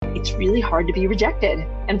it's really hard to be rejected.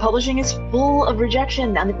 And publishing is full of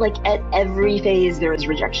rejection. I mean, like at every phase, there is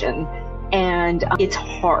rejection. And it's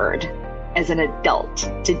hard as an adult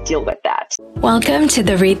to deal with that. Welcome to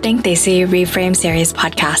the Read, Think, They See Reframe Series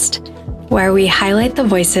podcast, where we highlight the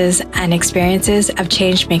voices and experiences of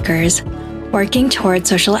change makers working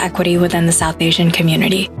towards social equity within the South Asian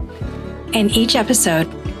community. In each episode,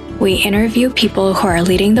 we interview people who are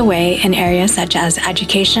leading the way in areas such as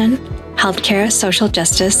education, healthcare, social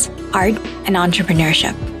justice, art, and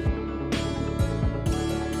entrepreneurship.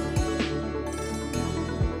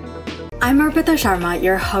 I'm Arpita Sharma,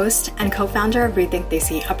 your host and co-founder of Read, Think, They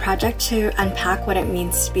See, a project to unpack what it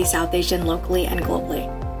means to be South Asian locally and globally.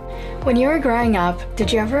 When you were growing up,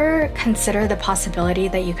 did you ever consider the possibility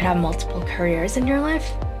that you could have multiple careers in your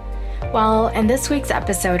life? Well, in this week's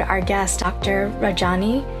episode, our guest, Dr.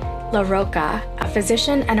 Rajani LaRocca, a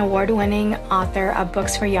physician and award-winning author of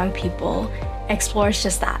books for young people, explores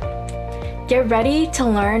just that. Get ready to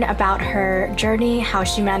learn about her journey, how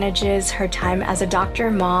she manages her time as a doctor,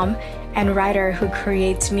 mom, and writer who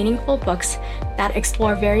creates meaningful books that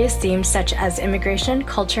explore various themes such as immigration,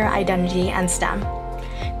 culture, identity, and STEM.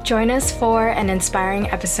 Join us for an inspiring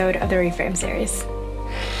episode of the Reframe series.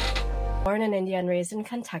 Born in India and raised in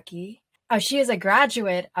Kentucky, she is a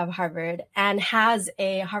graduate of Harvard and has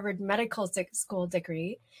a Harvard Medical School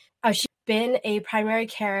degree. She's been a primary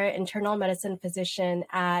care internal medicine physician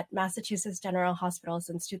at Massachusetts General Hospital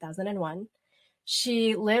since 2001.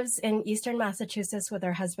 She lives in Eastern Massachusetts with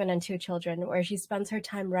her husband and 2 children, where she spends her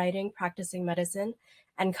time writing, practicing medicine,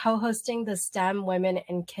 and co-hosting the STEM Women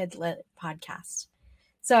and Kid Lit podcast.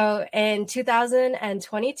 So in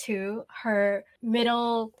 2022, her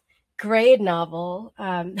middle grade novel,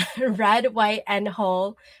 Red, White, and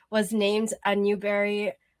Whole, was named a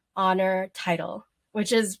Newbery Honor title,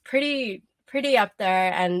 which is pretty up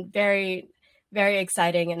there and very, very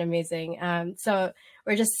exciting and amazing. So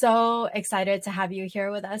we're just so excited to have you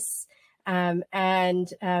here with us and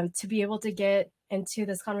to be able to get into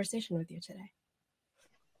this conversation with you today.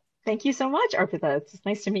 Thank you so much, Arpita. It's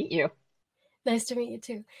nice to meet you. Nice to meet you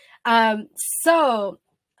too. So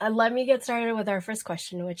let me get started with our first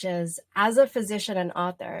question, which is, as a physician and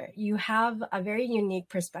author, you have a very unique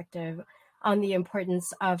perspective on the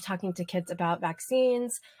importance of talking to kids about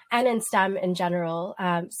vaccines and in STEM in general.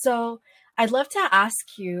 So I'd love to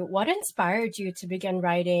ask you, what inspired you to begin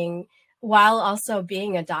writing while also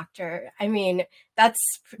being a doctor? I mean,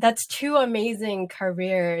 that's 2 amazing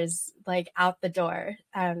careers, like, out the door.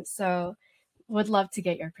 So would love to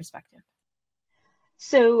get your perspective.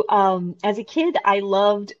 So as a kid, I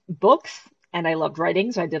loved books and I loved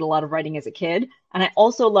writing. So I did a lot of writing as a kid. And I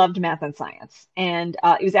also loved math and science. And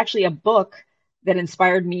it was actually a book that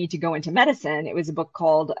inspired me to go into medicine. It was a book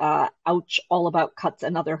called Ouch, All About Cuts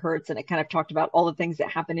and Other Hurts. And it kind of talked about all the things that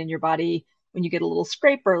happen in your body when you get a little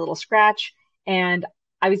scrape or a little scratch. And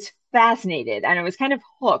I was fascinated and I was kind of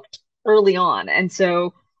hooked early on. And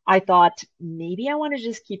so I thought, maybe I want to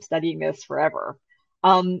just keep studying this forever.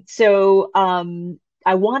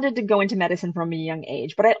 I wanted to go into medicine from a young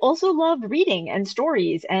age, but I also loved reading and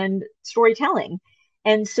stories and storytelling.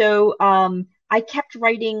 And so I kept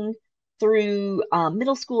writing through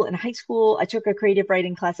middle school and high school. I took a creative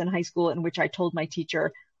writing class in high school in which I told my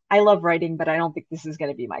teacher, I love writing, but I don't think this is going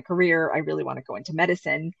to be my career. I really want to go into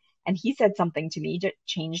medicine. And he said something to me that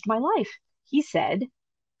changed my life. He said,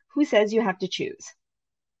 "Who says you have to choose?"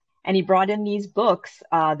 And he brought in these books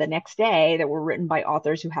the next day that were written by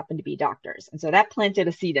authors who happened to be doctors. And so that planted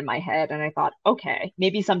a seed in my head. And I thought, okay,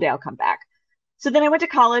 maybe someday I'll come back. So then I went to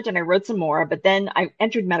college and I wrote some more, but then I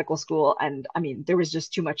entered medical school. And I mean, there was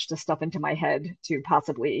just too much to stuff into my head to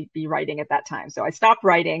possibly be writing at that time. So I stopped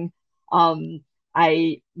writing.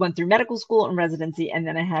 I went through medical school and residency, and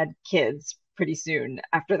then I had kids pretty soon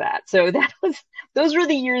after that. So those were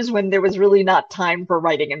the years when there was really not time for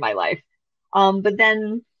writing in my life. But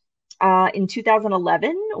then in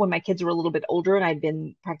 2011, when my kids were a little bit older and I'd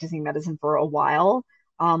been practicing medicine for a while,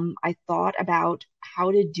 I thought about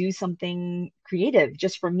how to do something creative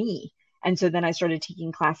just for me. And so then I started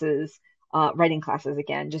taking classes, writing classes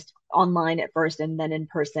again, just online at first and then in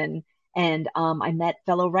person. And I met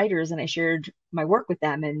fellow writers and I shared my work with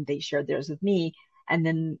them and they shared theirs with me. And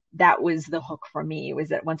then that was the hook for me, was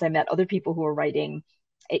that once I met other people who were writing,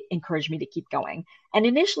 it encouraged me to keep going. And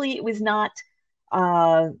initially it was not,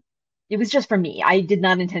 it was just for me. I did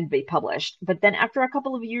not intend to be published. But then after a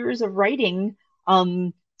couple of years of writing,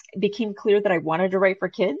 it became clear that I wanted to write for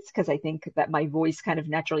kids because I think that my voice kind of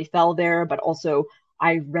naturally fell there. But also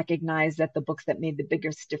I recognized that the books that made the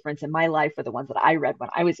biggest difference in my life were the ones that I read when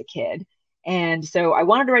I was a kid. And so I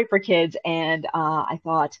wanted to write for kids. And I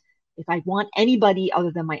thought, if I want anybody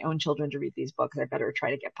other than my own children to read these books, I better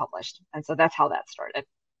try to get published. And so that's how that started.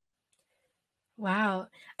 Wow.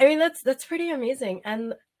 I mean, that's pretty amazing.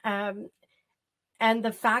 Um, and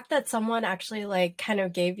the fact that someone actually like kind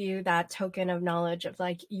of gave you that token of knowledge of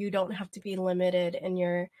like you don't have to be limited in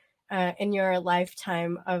your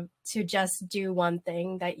lifetime of to just do one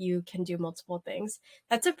thing, that you can do multiple things.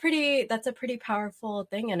 That's a pretty powerful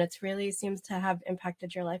thing, and it's really seems to have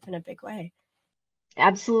impacted your life in a big way.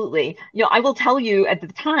 Absolutely. I will tell you at the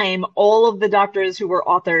time, all of the doctors who were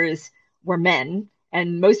authors were men,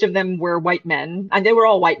 and most of them were white men, and they were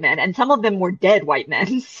all white men, and some of them were dead white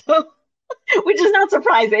men. So, which is not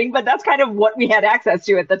surprising, but that's kind of what we had access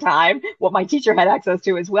to at the time, what my teacher had access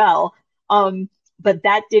to as well. But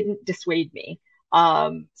that didn't dissuade me.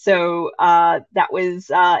 That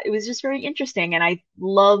was it was just very interesting, and I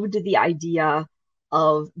loved the idea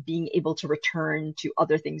of being able to return to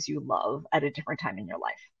other things you love at a different time in your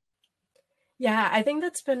life. Yeah, I think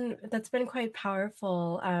that's been quite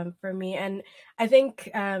powerful for me, and I think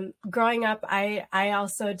growing up, I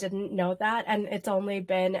also didn't know that, and it's only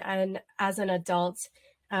been as an adult,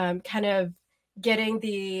 kind of getting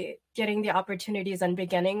the opportunities and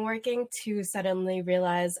beginning working to suddenly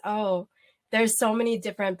realize, oh, there's so many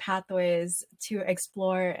different pathways to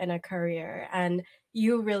explore in a career, and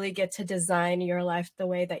you really get to design your life the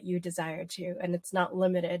way that you desire to, and it's not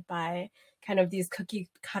limited by kind of these cookie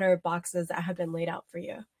cutter boxes that have been laid out for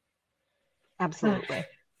you. Absolutely.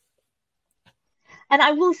 And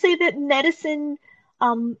I will say that medicine,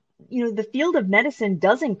 um, the field of medicine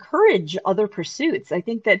does encourage other pursuits. I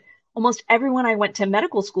think that almost everyone I went to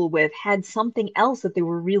medical school with had something else that they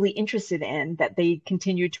were really interested in that they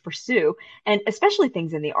continued to pursue, and especially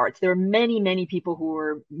things in the arts. There are many, many people who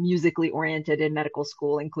were musically oriented in medical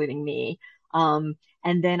school, including me.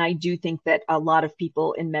 And then I do think that a lot of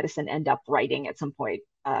people in medicine end up writing at some point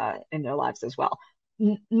in their lives as well.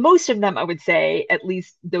 Most of them, I would say, at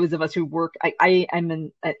least those of us who work, I'm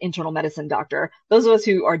an internal medicine doctor. Those of us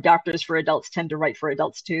who are doctors for adults tend to write for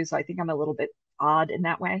adults too. So I think I'm a little bit odd in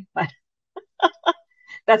that way, but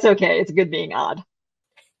that's okay. It's good being odd.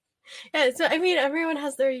 Yeah, so I mean, everyone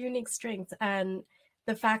has their unique strengths, and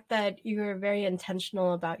the fact that you're very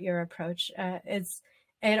intentional about your approach is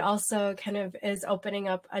it also kind of is opening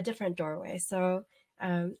up a different doorway. So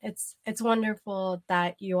it's wonderful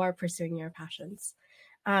that you are pursuing your passions.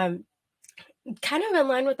 Um, Kind of in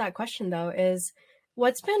line with that question, though, is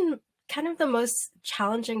what's been kind of the most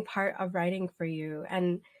challenging part of writing for you,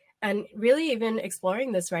 and really even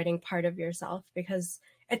exploring this writing part of yourself, because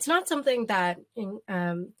it's not something that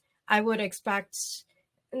I would expect.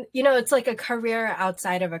 You know, it's like a career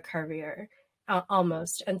outside of a career,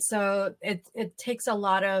 almost, and so it takes a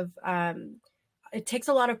lot of it takes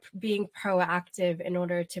a lot of being proactive in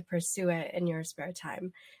order to pursue it in your spare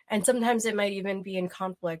time. And sometimes it might even be in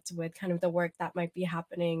conflict with kind of the work that might be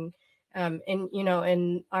happening in, you know,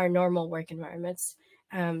 in our normal work environments.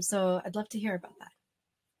 So I'd love to hear about that.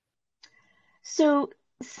 So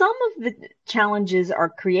some of the challenges are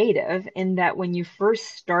creative in that when you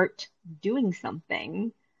first start doing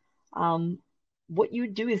something, um, what you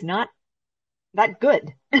do is not that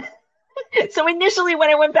good. So initially, when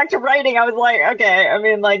I went back to writing, I was like, okay, I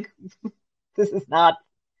mean, like, this is not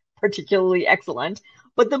particularly excellent.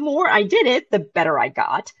 But the more I did it, the better I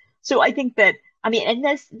got. So I think that, I mean,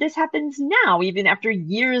 and this happens now, even after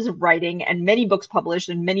years of writing and many books published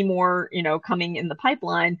and many more, coming in the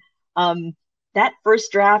pipeline. Um, that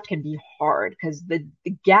first draft can be hard because the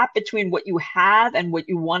gap between what you have and what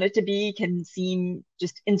you want it to be can seem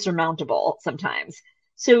just insurmountable sometimes.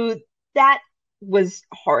 So that was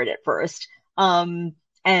hard at first.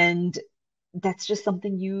 And that's just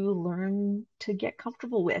something you learn to get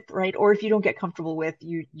comfortable with, right? Or if you don't get comfortable with,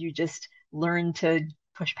 you just learn to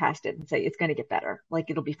push past it and say it's going to get better, like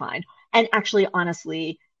it'll be fine. And actually,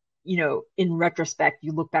 honestly, in retrospect,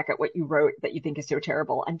 you look back at what you wrote that you think is so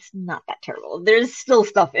terrible, and it's not that terrible. There's still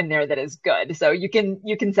stuff in there that is good, so you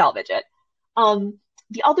can salvage it.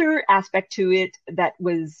 The other aspect to it that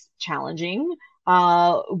was challenging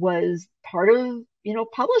was part of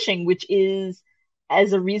publishing, which is,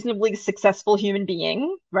 as a reasonably successful human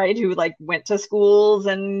being, right, who like went to schools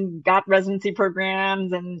and got residency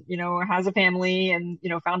programs and has a family and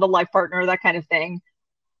found a life partner, that kind of thing.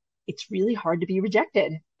 It's really hard to be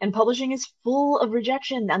rejected, and publishing is full of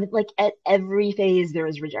rejection. I mean, like at every phase there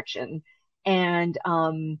is rejection, and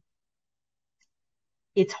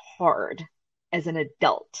it's hard as an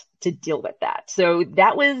adult to deal with that. So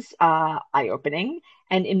that was eye-opening.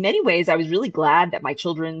 And in many ways, I was really glad that my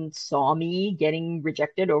children saw me getting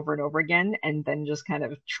rejected over and over again and then just kind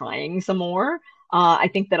of trying some more. I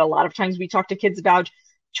think that a lot of times we talk to kids about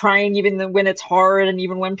trying even when it's hard and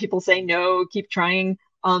even when people say no, keep trying.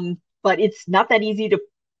 But it's not that easy to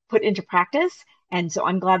put into practice. And so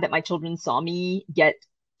I'm glad that my children saw me get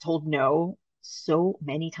told no so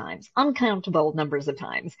many times, uncountable numbers of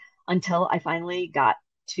times, until I finally got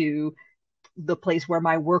to the place where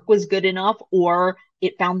my work was good enough or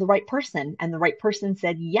it found the right person and the right person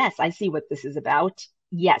said, yes, I see what this is about.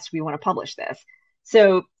 Yes, we want to publish this.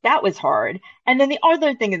 So that was hard. And then the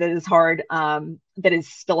other thing that is hard, that is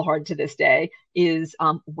still hard to this day, is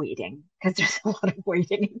waiting, because there's a lot of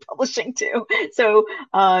waiting in publishing too. So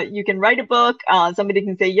you can write a book, somebody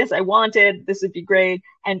can say, yes, I want it, this would be great,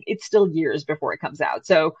 and it's still years before it comes out.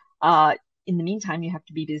 So in the meantime, you have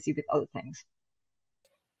to be busy with other things.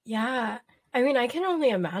 Yeah. I mean, I can only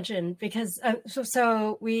imagine because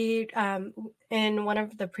so we in one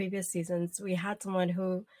of the previous seasons we had someone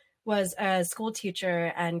who was a school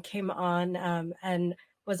teacher and came on and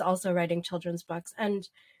was also writing children's books, and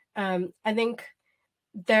I think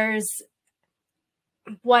there's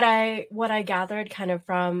what I gathered kind of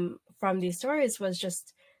from these stories was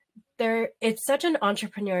just it's such an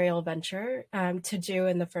entrepreneurial venture to do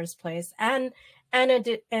in the first place, and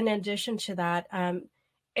in addition to that,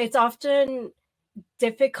 it's often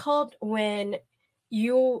difficult when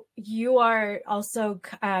you are also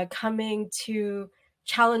coming to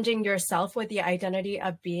challenging yourself with the identity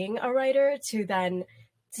of being a writer to then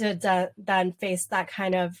face that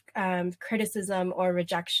kind of criticism or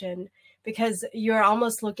rejection, because you're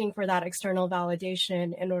almost looking for that external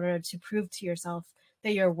validation in order to prove to yourself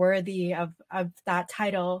that you're worthy of that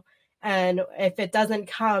title. And if it doesn't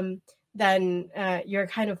come, then you're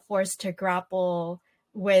kind of forced to grapple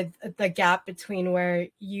with the gap between where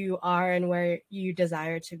you are and where you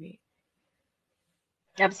desire to be.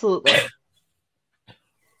 Absolutely.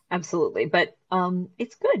 Absolutely. But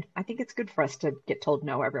it's good. I think it's good for us to get told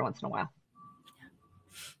no every once in a while.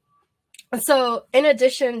 So in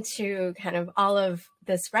addition to kind of all of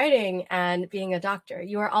this writing and being a doctor,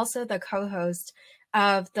 you are also the co-host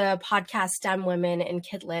of the podcast STEM Women in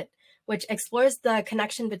Kidlit, which explores the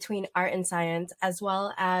connection between art and science, as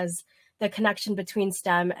well as the connection between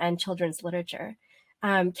STEM and children's literature.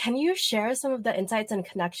 Can you share some of the insights and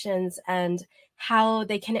connections and how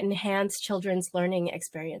they can enhance children's learning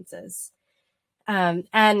experiences?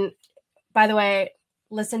 And by the way,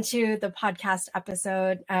 listen to the podcast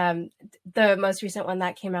episode, the most recent one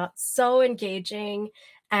that came out, so engaging.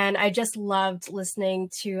 And I just loved listening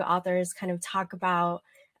to authors kind of talk about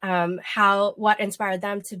what inspired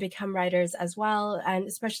them to become writers as well, and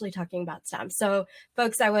especially talking about STEM. So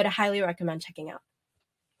folks, I would highly recommend checking out.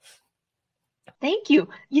 Thank you.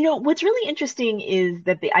 You know, what's really interesting is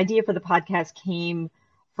that the idea for the podcast came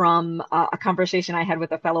from a conversation I had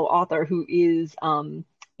with a fellow author who is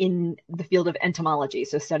in the field of entomology,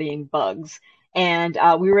 so studying bugs. And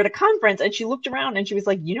we were at a conference and she looked around and she was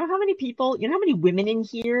like, you know how many women in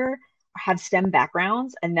here have STEM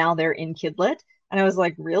backgrounds and now they're in Kidlit? And I was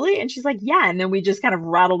like, really? And she's like, yeah. And then we just kind of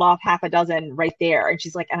rattled off half a dozen right there. And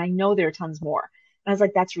she's like, and I know there are tons more. And I was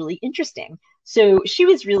like, that's really interesting. So she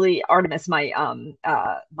was really, Artemis, my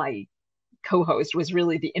co-host, was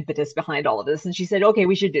really the impetus behind all of this. And she said, okay,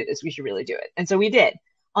 we should do this. We should really do it. And so we did.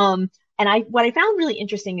 And what I found really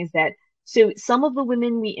interesting is that, so some of the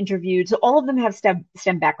women we interviewed, so all of them have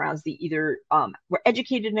STEM backgrounds. They either were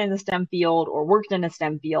educated in the STEM field or worked in a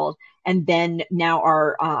STEM field, and then now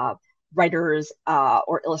are writers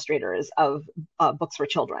or illustrators of books for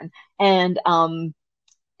children. And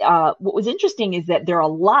what was interesting is that there are a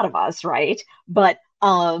lot of us, right? But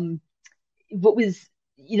what was,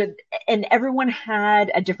 and everyone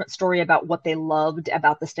had a different story about what they loved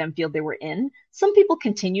about the STEM field they were in. Some people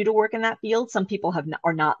continue to work in that field. Some people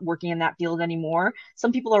are not working in that field anymore.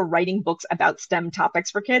 Some people are writing books about STEM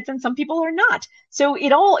topics for kids, and some people are not. So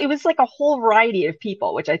it was like a whole variety of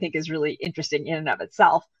people, which I think is really interesting in and of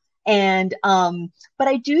itself. And but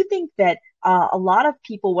I do think that what a lot of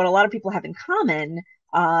people have in common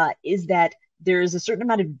is that there's a certain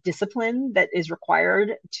amount of discipline that is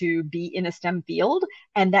required to be in a STEM field,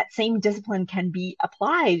 and that same discipline can be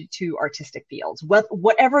applied to artistic fields,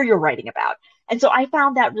 whatever you're writing about. And so I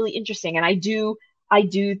found that really interesting, and I do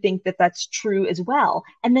think that that's true as well.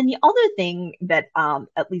 And then the other thing that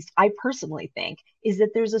at least I personally think is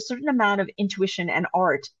that there's a certain amount of intuition and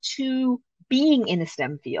art to being in a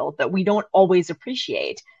STEM field that we don't always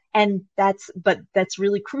appreciate. And that's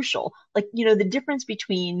really crucial. Like, the difference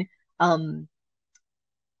between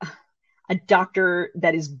a doctor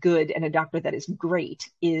that is good and a doctor that is great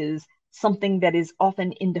is something that is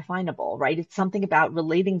often indefinable, right? It's something about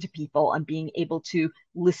relating to people and being able to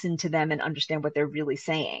listen to them and understand what they're really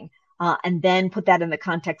saying. and then put that in the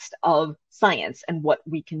context of science and what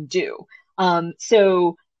we can do.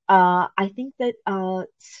 So I think that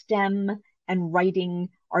STEM and writing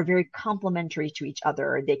are very complementary to each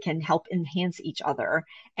other. They can help enhance each other.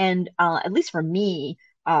 And at least for me,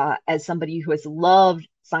 as somebody who has loved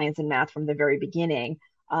science and math from the very beginning,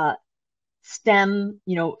 STEM,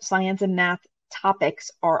 science and math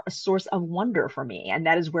topics are a source of wonder for me. And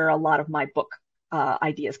that is where a lot of my book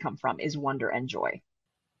ideas come from, is wonder and joy.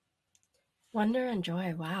 Wonder and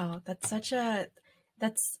joy. Wow, that's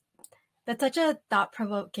that's such a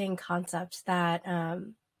thought-provoking concept, that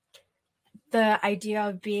the idea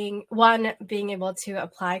of being able to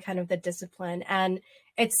apply kind of the discipline, and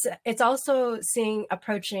it's also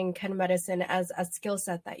approaching kind of medicine as a skill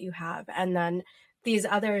set that you have, and then these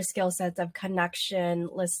other skill sets of connection,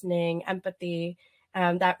 listening, empathy,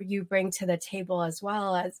 that you bring to the table, as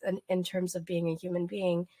well as in terms of being a human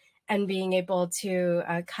being and being able to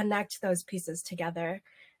connect those pieces together.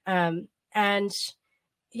 And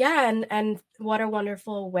yeah, and what a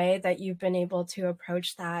wonderful way that you've been able to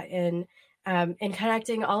approach that in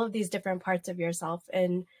connecting all of these different parts of yourself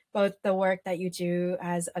in both the work that you do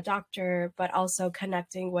as a doctor, but also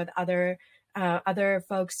connecting with other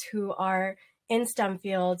folks who are in STEM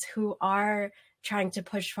fields, who are trying to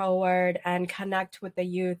push forward and connect with the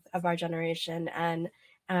youth of our generation, and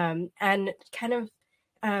kind of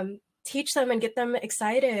teach them and get them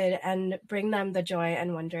excited and bring them the joy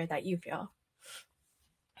and wonder that you feel.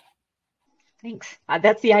 Thanks.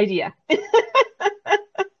 That's the idea.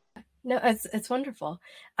 No, it's wonderful.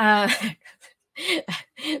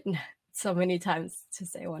 So many times to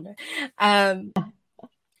say wonder.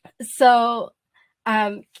 So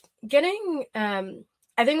getting,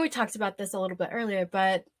 I think we talked about this a little bit earlier,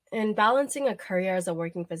 but in balancing a career as a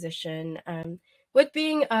working physician, with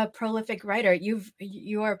being a prolific writer,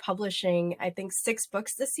 you are publishing, I think, 6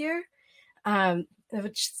 books this year,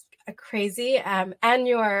 which is crazy. And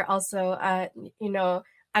you are also,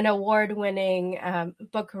 an award-winning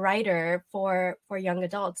book writer for young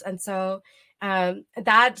adults, and so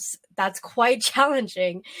that's quite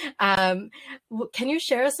challenging. Can you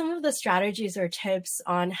share some of the strategies or tips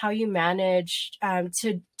on how you manage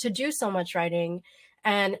to do so much writing,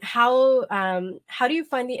 and how do you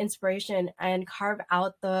find the inspiration and carve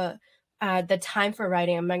out the time for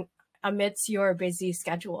writing amidst your busy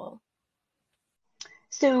schedule?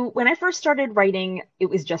 So when I first started writing, it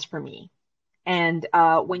was just for me. And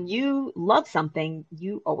when you love something,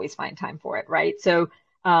 you always find time for it, right? So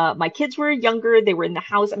my kids were younger, they were in the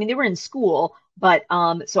house. I mean, they were in school, but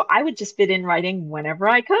so I would just fit in writing whenever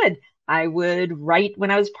I could. I would write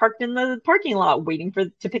when I was parked in the parking lot waiting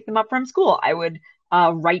to pick them up from school. I would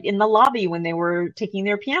write in the lobby when they were taking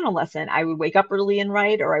their piano lesson. I would wake up early and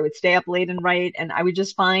write, or I would stay up late and write, and I would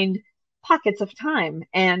just find pockets of time.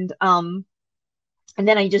 And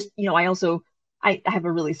then I just, I have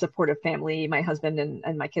a really supportive family. My husband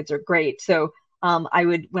and my kids are great. So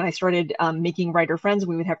when I started making writer friends,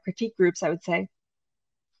 we would have critique groups. I would say,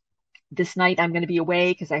 this night I'm going to be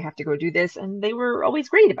away because I have to go do this. And they were always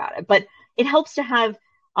great about it. But it helps to have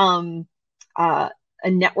a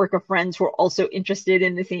network of friends who are also interested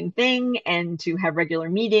in the same thing, and to have regular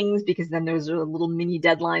meetings, because then those are little mini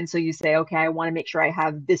deadlines. So you say, okay, I want to make sure I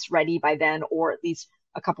have this ready by then, or at least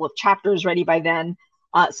a couple of chapters ready by then.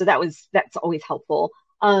 So that's always helpful.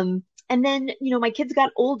 And then, my kids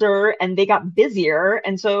got older and they got busier.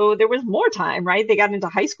 And so there was more time, right? They got into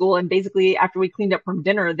high school, and basically after we cleaned up from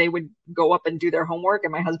dinner, they would go up and do their homework,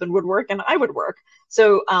 and my husband would work and I would work.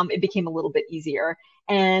 So it became a little bit easier.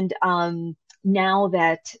 And now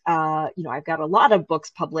that, I've got a lot of books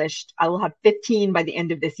published, I will have 15 by the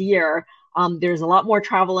end of this year. There's a lot more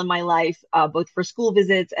travel in my life, both for school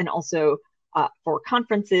visits and also for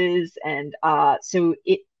conferences. And so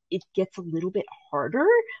it gets a little bit harder,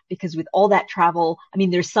 because with all that travel, I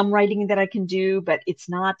mean, there's some writing that I can do, but it's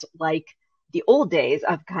not like the old days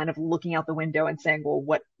of kind of looking out the window and saying, well,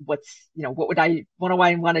 what do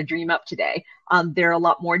I want to dream up today? There are a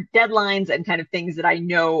lot more deadlines and kind of things that I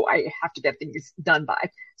know I have to get things done by.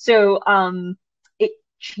 So it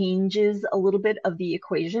changes a little bit of the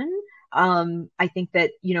equation. I think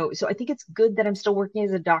that, so I think it's good that I'm still working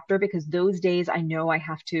as a doctor, because those days I know I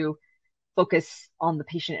have to focus on the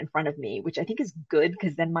patient in front of me, which I think is good,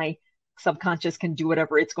 because then my subconscious can do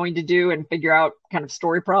whatever it's going to do and figure out kind of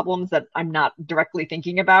story problems that I'm not directly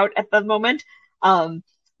thinking about at the moment.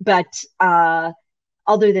 But other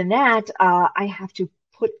than that, I have to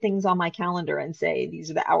put things on my calendar and say, these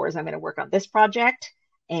are the hours I'm going to work on this project.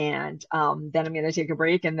 And then I'm going to take a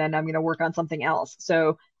break, and then I'm going to work on something else.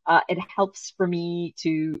 So it helps for me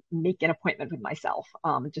to make an appointment with myself,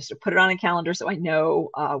 just to put it on a calendar so I know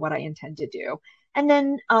what I intend to do. And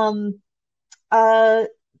then uh,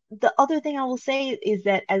 the other thing I will say is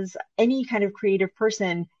that as any kind of creative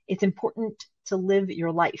person, it's important to live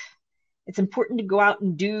your life. It's important to go out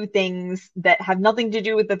and do things that have nothing to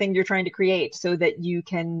do with the thing you're trying to create so that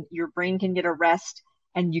your brain can get a rest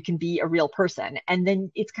and you can be a real person. And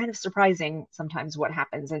then it's kind of surprising sometimes what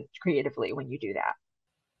happens creatively when you do that.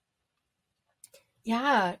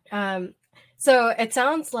 Yeah. So it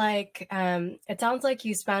sounds like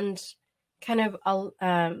you spend kind of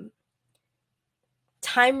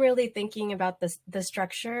time really thinking about the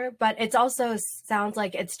structure, but it also sounds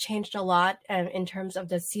like it's changed a lot in terms of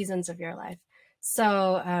the seasons of your life.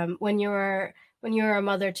 So when you were a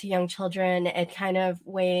mother to young children, it kind of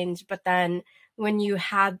waned, but then when you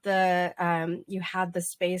had the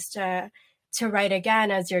space to write again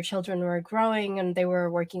as your children were growing and they were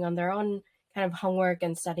working on their own kind of homework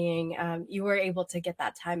and studying, you were able to get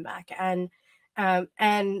that time back. And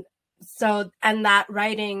that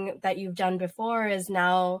writing that you've done before is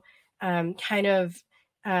now kind of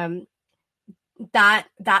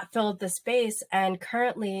that filled the space, and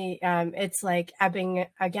currently it's like ebbing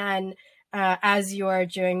again as you're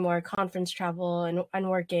doing more conference travel and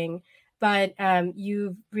working. But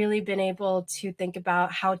you've really been able to think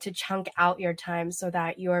about how to chunk out your time so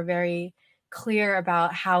that you are very clear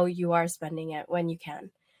about how you are spending it when you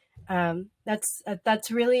can.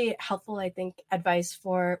 That's really helpful, I think, advice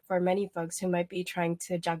for many folks who might be trying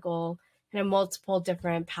to juggle multiple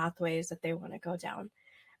different pathways that they want to go down.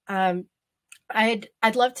 Um, I'd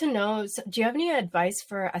love to know, so do you have any advice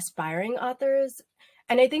for aspiring authors?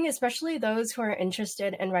 And I think especially those who are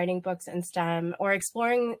interested in writing books in STEM or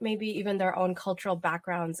exploring maybe even their own cultural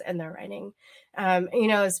backgrounds in their writing.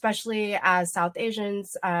 Especially as South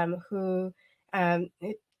Asians who um,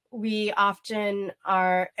 we often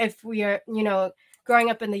are, if we are, growing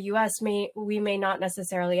up in the US, we may not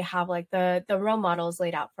necessarily have like the role models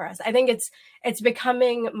laid out for us. I think it's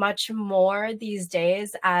becoming much more these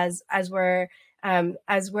days as we're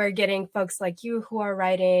getting folks like you who are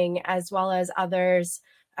writing, as well as others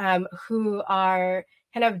who are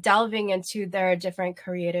kind of delving into their different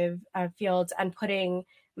creative fields and putting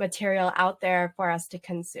material out there for us to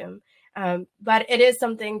consume. But it is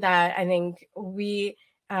something that I think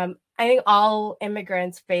all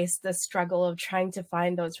immigrants face the struggle of trying to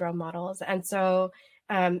find those role models. And so,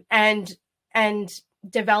 and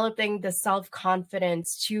developing the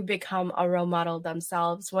self-confidence to become a role model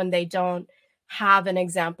themselves when they don't have an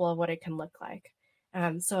example of what it can look like.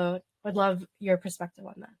 So would love your perspective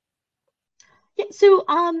on that. Yeah, so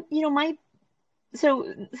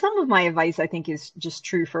some of my advice I think is just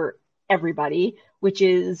true for everybody, which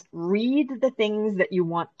is read the things that you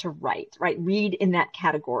want to write, right? Read in that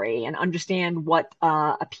category and understand what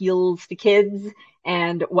appeals to kids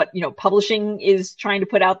and what, publishing is trying to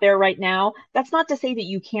put out there right now. That's not to say that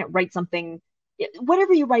you can't write something.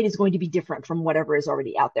 Whatever you write is going to be different from whatever is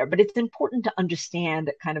already out there, but it's important to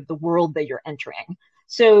understand kind of the world that you're entering.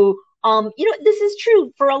 So, this is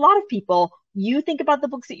true for a lot of people. You think about the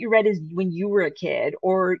books that you read as when you were a kid,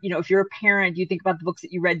 or, if you're a parent, you think about the books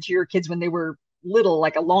that you read to your kids when they were little,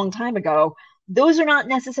 like a long time ago. Those are not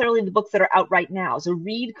necessarily the books that are out right now. So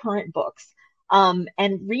read current books, and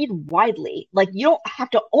read widely. Like, you don't have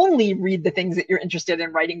to only read the things that you're interested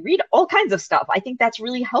in writing. Read all kinds of stuff. I think that's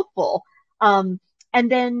really helpful. And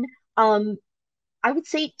then I would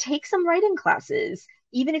say take some writing classes.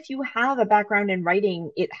 Even if you have a background in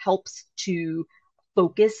writing, it helps to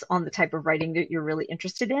focus on the type of writing that you're really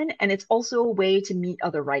interested in. And it's also a way to meet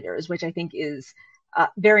other writers, which I think is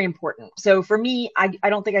very important. So for me, I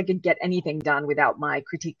don't think I could get anything done without my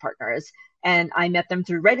critique partners. And I met them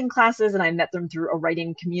through writing classes, and I met them through a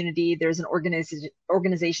writing community. There's an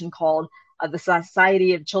organization called the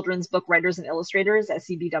Society of Children's Book Writers and Illustrators,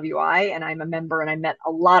 SCBWI, and I'm a member, and I met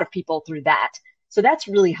a lot of people through that. So that's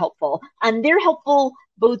really helpful. And they're helpful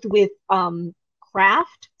both with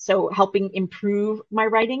craft, so helping improve my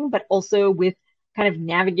writing, but also with kind of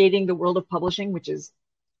navigating the world of publishing, which is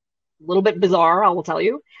a little bit bizarre, I will tell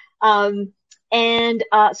you. So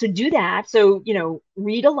do that. So,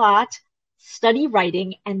 read a lot, study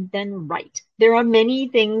writing, and then write. There are many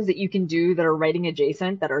things that you can do that are writing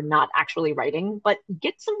adjacent that are not actually writing, but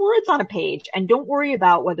get some words on a page and don't worry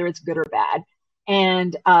about whether it's good or bad.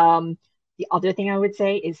 And the other thing I would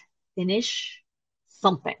say is finish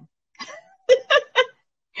something.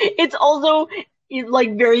 It's also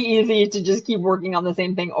like very easy to just keep working on the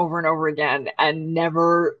same thing over and over again and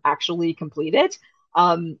never actually complete it.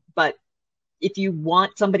 But if you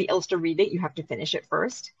want somebody else to read it, you have to finish it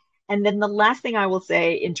first. And then the last thing I will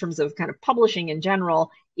say in terms of kind of publishing in general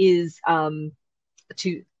is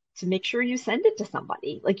to to make sure you send it to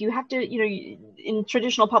somebody. Like you have to, in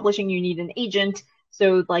traditional publishing, you need an agent.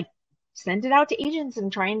 So like send it out to agents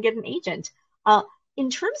and try and get an agent. In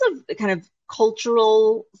terms of kind of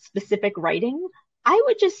cultural specific writing, I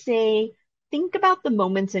would just say think about the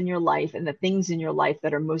moments in your life and the things in your life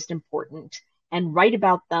that are most important and write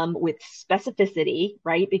about them with specificity,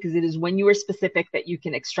 right? Because it is when you are specific that you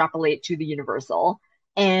can extrapolate to the universal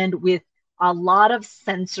and with a lot of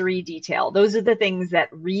sensory detail. Those are the things that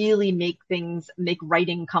really make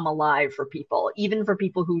writing come alive for people, even for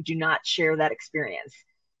people who do not share that experience.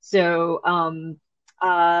 So,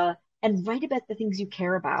 and write about the things you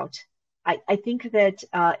care about. I think that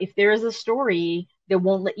if there is a story that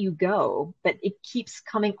won't let you go, but it keeps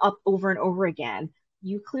coming up over and over again,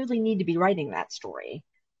 you clearly need to be writing that story.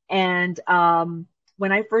 And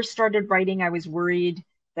when I first started writing, I was worried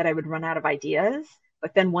that I would run out of ideas.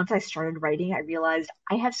 But then once I started writing, I realized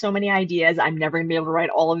I have so many ideas. I'm never going to be able to write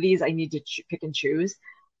all of these. I need to pick and choose.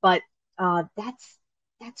 But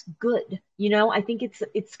that's good. I think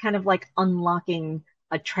it's kind of like unlocking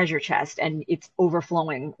a treasure chest and it's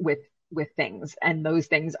overflowing with things. And those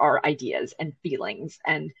things are ideas and feelings.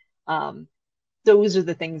 And those are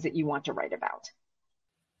the things that you want to write about.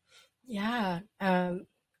 Yeah,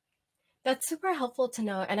 that's super helpful to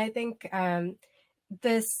know. And I think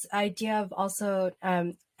this idea of also,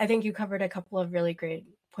 I think you covered a couple of really great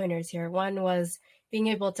pointers here. One was being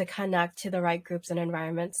able to connect to the right groups and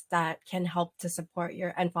environments that can help to support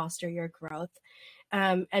your and foster your growth.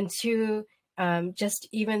 And two, just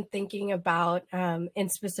even thinking about in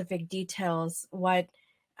specific details what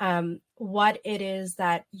it is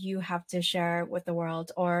that you have to share with the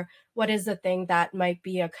world, or what is the thing that might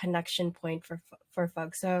be a connection point for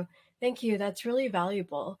folks. So thank you. That's really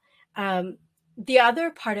valuable. The other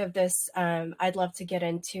part of this I'd love to get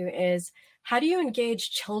into is how do you engage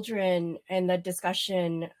children in the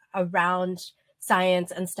discussion around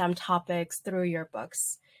science and STEM topics through your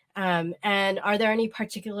books? And are there any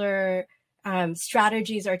particular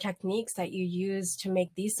strategies or techniques that you use to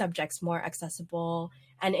make these subjects more accessible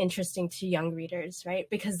and interesting to young readers, right?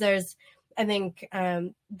 Because I think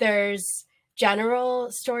there's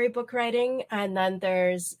general storybook writing, and then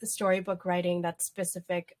there's storybook writing that's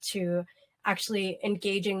specific to actually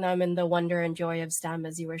engaging them in the wonder and joy of STEM,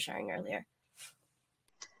 as you were sharing earlier.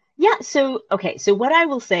 Yeah. So, okay. So what I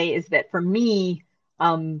will say is that for me,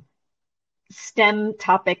 STEM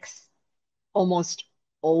topics almost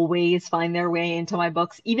always find their way into my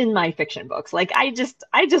books, even my fiction books. Like I just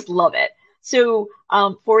love it. So,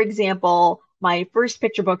 for example, my first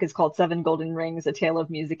picture book is called Seven Golden Rings, A Tale of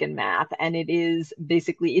Music and Math. And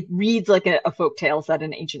it reads like a folk tale set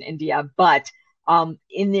in ancient India, but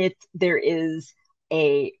in it, there is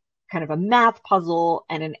a kind of a math puzzle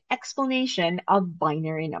and an explanation of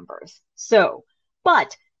binary numbers. So,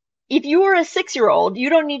 but if you are a 6-year-old, you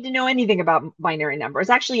don't need to know anything about binary numbers.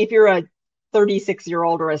 Actually, if you're a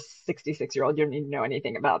 36-year-old or a 66-year-old, you don't need to know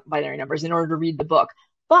anything about binary numbers in order to read the book.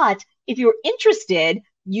 But if you're interested,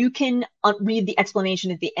 you can read the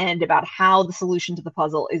explanation at the end about how the solution to the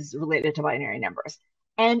puzzle is related to binary numbers.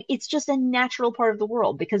 And it's just a natural part of the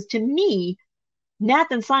world, because to me,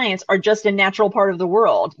 math and science are just a natural part of the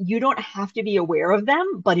world. You don't have to be aware of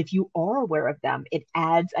them, but if you are aware of them, it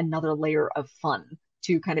adds another layer of fun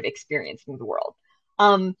to kind of experiencing the world.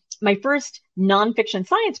 My first nonfiction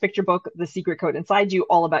science picture book, The Secret Code Inside You,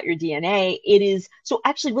 all about your DNA. So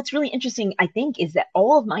actually what's really interesting, I think, is that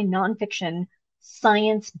all of my nonfiction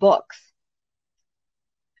science books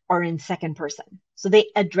are in second person. So they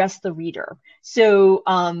address the reader. So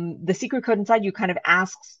The Secret Code Inside You kind of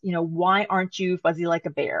asks, why aren't you fuzzy like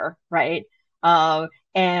a bear, right?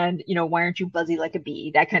 And, why aren't you buzzy like a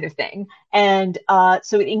bee? That kind of thing. And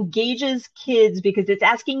so it engages kids because it's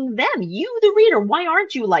asking them, you, the reader, why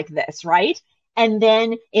aren't you like this, right? And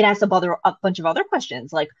then it asks a bunch of other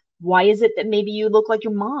questions, like, why is it that maybe you look like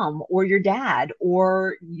your mom or your dad,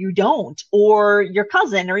 or you don't, or your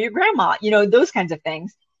cousin or your grandma, those kinds of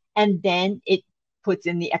things. And then it puts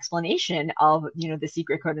in the explanation of, the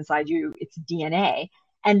secret code inside you, it's DNA.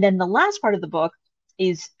 And then the last part of the book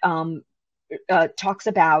is talks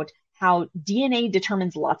about how DNA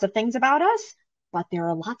determines lots of things about us, but there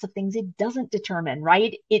are lots of things it doesn't determine,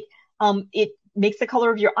 right? It makes the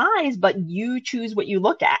color of your eyes, but you choose what you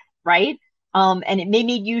look at, right? And it may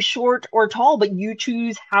make you short or tall, but you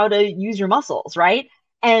choose how to use your muscles, right?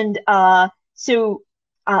 And so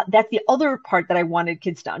that's the other part that I wanted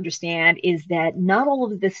kids to understand, is that not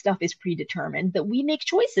all of this stuff is predetermined, that we make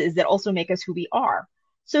choices that also make us who we are.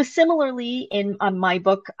 So similarly, in my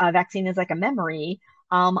book, Vaccine is Like a Memory,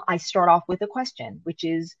 I start off with a question, which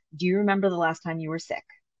is, do you remember the last time you were sick?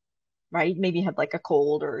 Right? Maybe you had like a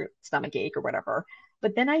cold or stomach ache or whatever.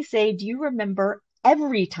 But then I say, do you remember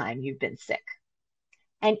every time you've been sick?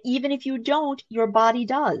 And even if you don't, your body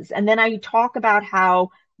does. And then I talk about how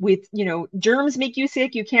germs make you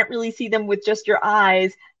sick. You can't really see them with just your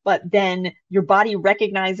eyes, but then your body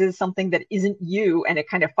recognizes something that isn't you and it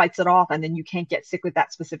kind of fights it off. And then you can't get sick with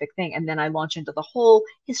that specific thing. And then I launch into the whole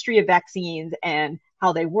history of vaccines and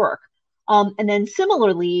how they work. And then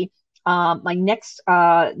similarly, my next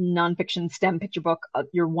nonfiction STEM picture book,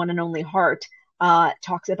 Your One and Only Heart,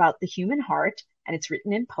 talks about the human heart, and it's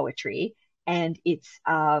written in poetry, and it's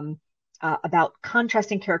about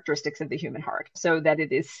contrasting characteristics of the human heart, so that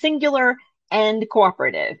it is singular and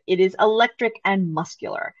cooperative. It is electric and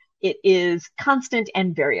muscular. It is constant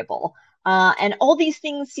and variable. And all these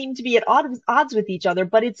things seem to be at odds with each other,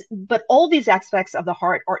 but all these aspects of the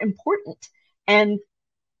heart are important. And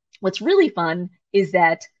what's really fun is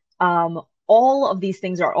that all of these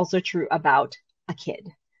things are also true about a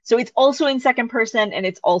kid. So it's also in second person, and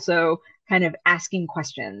it's also kind of asking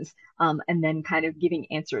questions and then kind of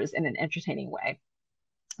giving answers in an entertaining way.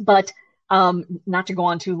 But not to go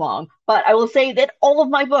on too long, but I will say that all of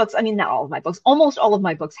my books, I mean, not all of my books, almost all of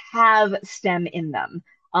my books have STEM in them.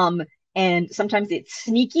 And sometimes it's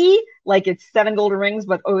sneaky, like it's 7 golden rings,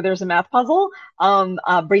 but oh, there's a math puzzle.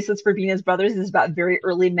 Bracelets for Venus Brothers is about very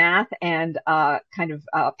early math and kind of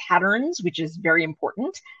patterns, which is very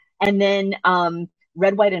important. And then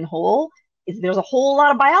Red, White, and Whole, there's a whole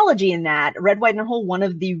lot of biology in that. Red, White, and Whole, one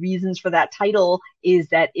of the reasons for that title is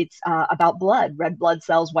that it's about blood, red blood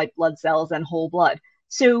cells, white blood cells, and whole blood.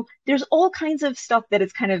 So there's all kinds of stuff that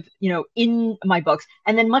is kind of, in my books.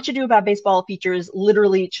 And then Much Ado About Baseball features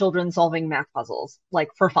literally children solving math puzzles, like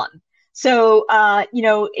for fun. So,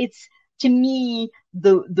 it's, to me,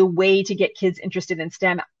 the way to get kids interested in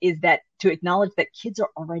STEM is that to acknowledge that kids are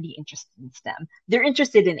already interested in STEM. They're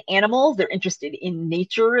interested in animals. They're interested in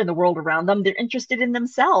nature and the world around them. They're interested in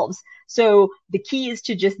themselves. So the key is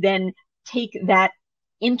to just then take that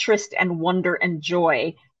interest and wonder and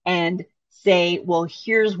joy and say, well,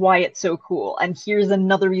 here's why it's so cool. And here's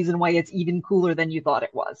another reason why it's even cooler than you thought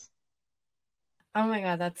it was. Oh my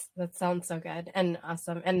God, that sounds so good and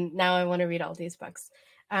awesome. And now I want to read all these books.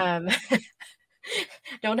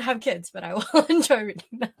 Don't have kids, but I will enjoy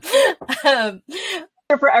reading them.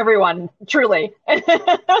 For everyone, truly.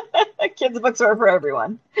 Kids' books are for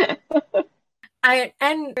everyone.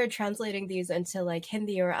 And we're translating these into like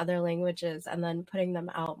Hindi or other languages and then putting them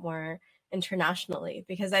out more internationally,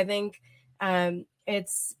 because I think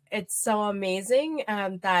it's so amazing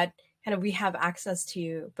that kind of we have access to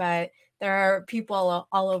you, but there are people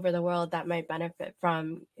all over the world that might benefit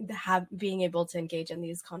from being able to engage in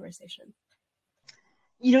these conversations.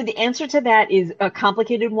 The answer to that is a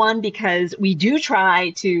complicated one, because we do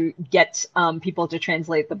try to get people to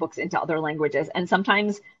translate the books into other languages. And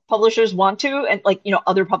sometimes publishers want to, and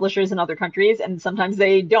other publishers in other countries, and sometimes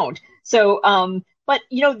they don't. So, but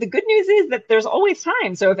the good news is that there's always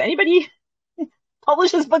time. So if anybody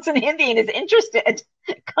publishes books in Hindi and is interested,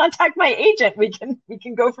 contact my agent. We can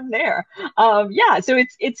go from there. So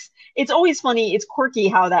it's always funny. It's quirky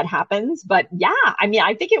how that happens, but yeah, I mean,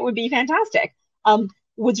 I think it would be fantastic.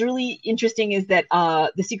 What's really interesting is that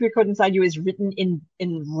The Secret Code Inside You is written in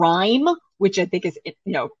rhyme, which I think is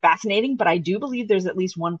fascinating. But I do believe there's at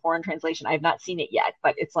least one foreign translation. I have not seen it yet,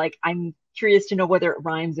 but it's like I'm curious to know whether it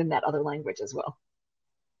rhymes in that other language as well.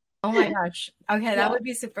 Oh my gosh. Okay, that would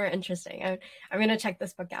be super interesting. I'm going to check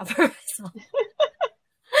this book out for myself.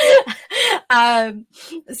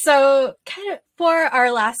 So kind of for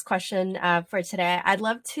our last question for today, I'd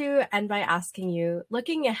love to end by asking you,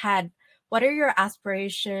 looking ahead, what are your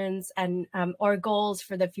aspirations and or goals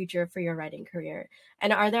for the future for your writing career?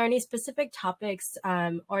 And are there any specific topics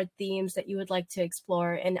or themes that you would like to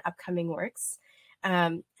explore in upcoming works?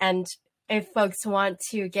 And if folks want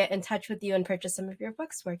to get in touch with you and purchase some of your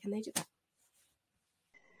books, where can they do that?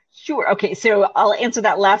 Sure. Okay. So I'll answer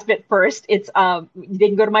that last bit first. It's they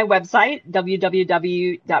can go to my website,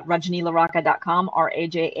 www.rajanilarocca.com,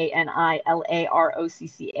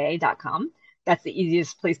 RajaniLarocca.com. That's the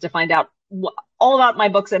easiest place to find out all about my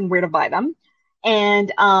books and where to buy them.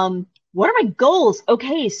 And what are my goals?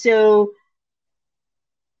 Okay,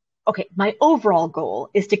 my overall goal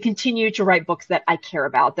is to continue to write books that I care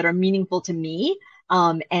about, that are meaningful to me.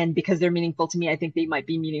 And because they're meaningful to me, I think they might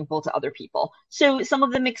be meaningful to other people. So some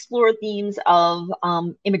of them explore themes of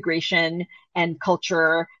immigration and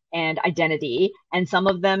culture and identity. And some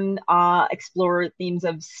of them explore themes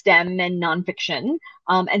of STEM and nonfiction.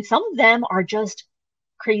 And some of them are just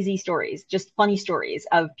crazy stories, just funny stories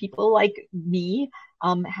of people like me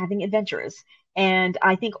having adventures. And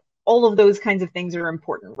I think all of those kinds of things are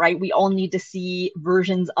important, right? We all need to see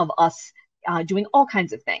versions of us doing all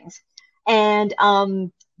kinds of things. And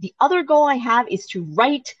the other goal I have is to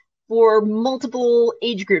write for multiple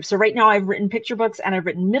age groups. So right now I've written picture books and I've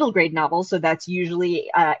written middle grade novels. So that's usually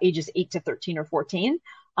ages 8 to 13 or 14.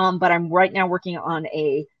 But I'm right now working on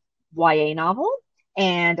a YA novel,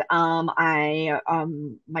 and I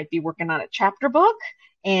might be working on a chapter book.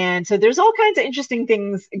 And so there's all kinds of interesting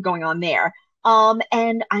things going on there.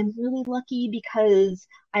 And I'm really lucky because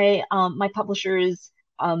my publishers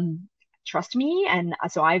trust me, and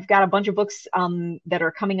so I've got a bunch of books that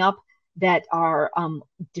are coming up that are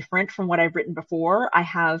different from what I've written before. I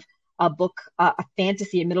have a book, a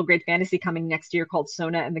fantasy, a middle grade fantasy coming next year called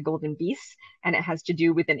Sona and the Golden Beasts. And it has to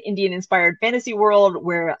do with an Indian inspired fantasy world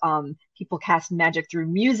where people cast magic through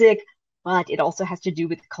music, but it also has to do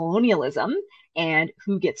with colonialism and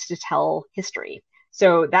who gets to tell history.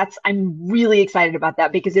 So I'm really excited about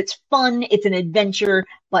that because it's fun, it's an adventure,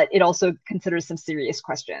 but it also considers some serious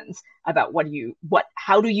questions about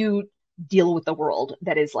how do you deal with the world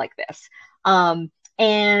that is like this. And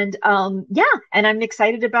and I'm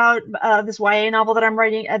excited about this YA novel that I'm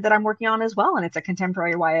writing, that I'm working on as well, and it's a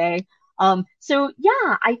contemporary YA. So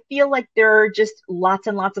yeah, I feel like there are just lots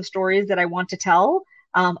and lots of stories that I want to tell.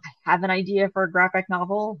 I have an idea for a graphic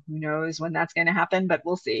novel. Who knows when that's going to happen, but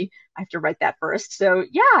we'll see. I have to write that first. So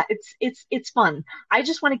yeah, it's fun. I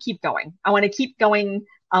just want to keep going. I want to keep going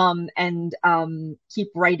and keep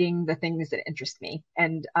writing the things that interest me.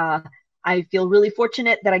 And I feel really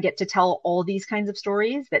fortunate that I get to tell all these kinds of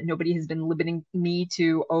stories, that nobody has been limiting me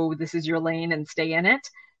to, oh, this is your lane and stay in it.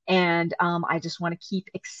 And I just want to keep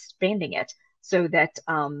expanding it so that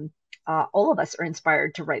all of us are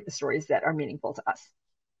inspired to write the stories that are meaningful to us.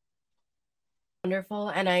 Wonderful.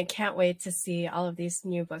 And I can't wait to see all of these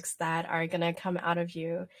new books that are going to come out of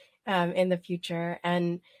you in the future.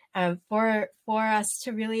 And for us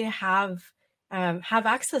to really have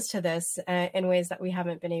access to this in ways that we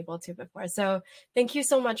haven't been able to before. So thank you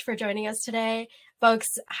so much for joining us today.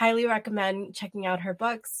 Folks, highly recommend checking out her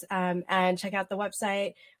books and check out the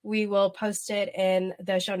website. We will post it in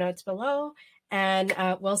the show notes below, and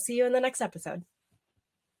we'll see you in the next episode.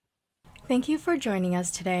 Thank you for joining us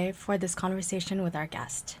today for this conversation with our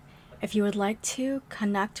guest. If you would like to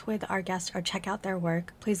connect with our guest or check out their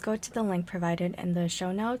work, please go to the link provided in the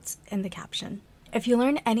show notes in the caption. If you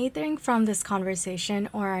learned anything from this conversation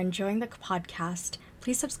or are enjoying the podcast,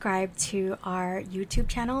 please subscribe to our YouTube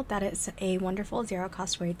channel. That is a wonderful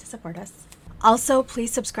zero-cost way to support us. Also,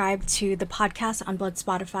 please subscribe to the podcast on both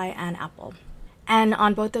Spotify and Apple. And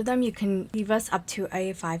on both of them, you can leave us up to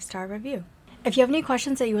a 5-star review. If you have any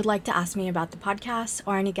questions that you would like to ask me about the podcast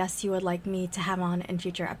or any guests you would like me to have on in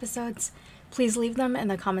future episodes, please leave them in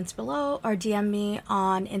the comments below or DM me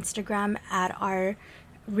on Instagram at our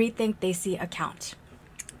Rethink Desi account.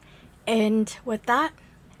 And with that,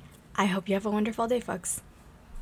 I hope you have a wonderful day, folks.